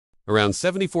Around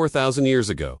 74,000 years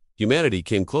ago, humanity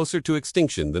came closer to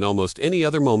extinction than almost any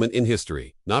other moment in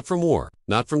history, not from war,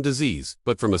 not from disease,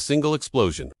 but from a single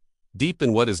explosion. Deep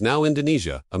in what is now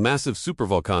Indonesia, a massive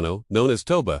supervolcano, known as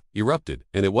Toba, erupted,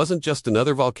 and it wasn't just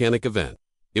another volcanic event.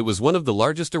 It was one of the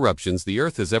largest eruptions the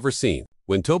Earth has ever seen.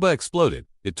 When Toba exploded,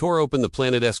 it tore open the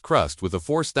planet's crust with a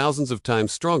force thousands of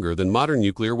times stronger than modern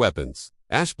nuclear weapons.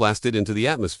 Ash blasted into the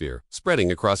atmosphere,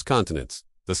 spreading across continents.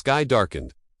 The sky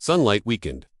darkened, sunlight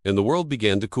weakened, and the world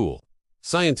began to cool.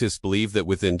 Scientists believe that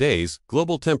within days,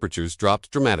 global temperatures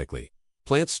dropped dramatically.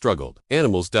 Plants struggled,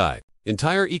 animals died,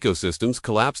 entire ecosystems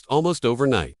collapsed almost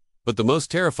overnight. But the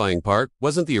most terrifying part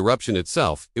wasn't the eruption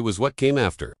itself, it was what came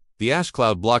after. The ash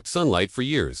cloud blocked sunlight for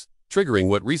years, triggering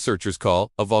what researchers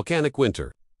call a volcanic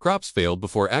winter. Crops failed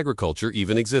before agriculture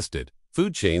even existed.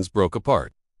 Food chains broke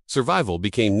apart. Survival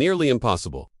became nearly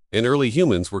impossible, and early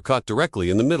humans were caught directly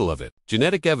in the middle of it.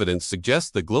 Genetic evidence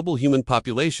suggests the global human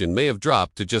population may have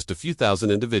dropped to just a few thousand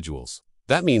individuals.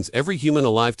 That means every human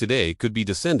alive today could be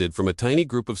descended from a tiny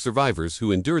group of survivors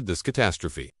who endured this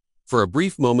catastrophe. For a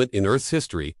brief moment in Earth's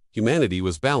history, humanity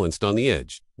was balanced on the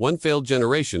edge, one failed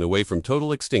generation away from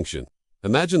total extinction.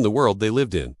 Imagine the world they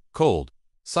lived in: cold,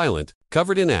 silent,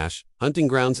 covered in ash, hunting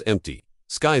grounds empty,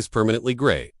 skies permanently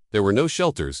gray. There were no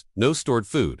shelters, no stored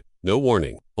food, no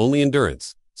warning, only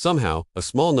endurance. Somehow, a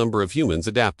small number of humans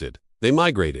adapted. They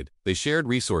migrated, they shared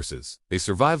resources, they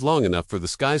survived long enough for the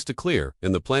skies to clear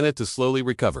and the planet to slowly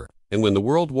recover. And when the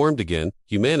world warmed again,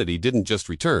 humanity didn't just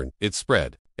return, it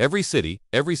spread. Every city,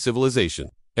 every civilization,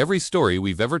 every story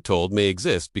we've ever told may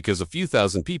exist because a few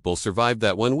thousand people survived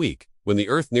that one week, when the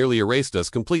Earth nearly erased us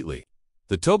completely.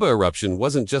 The Toba eruption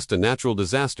wasn't just a natural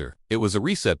disaster, it was a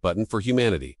reset button for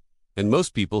humanity. And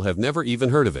most people have never even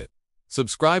heard of it.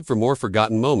 Subscribe for more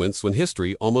forgotten moments when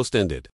history almost ended.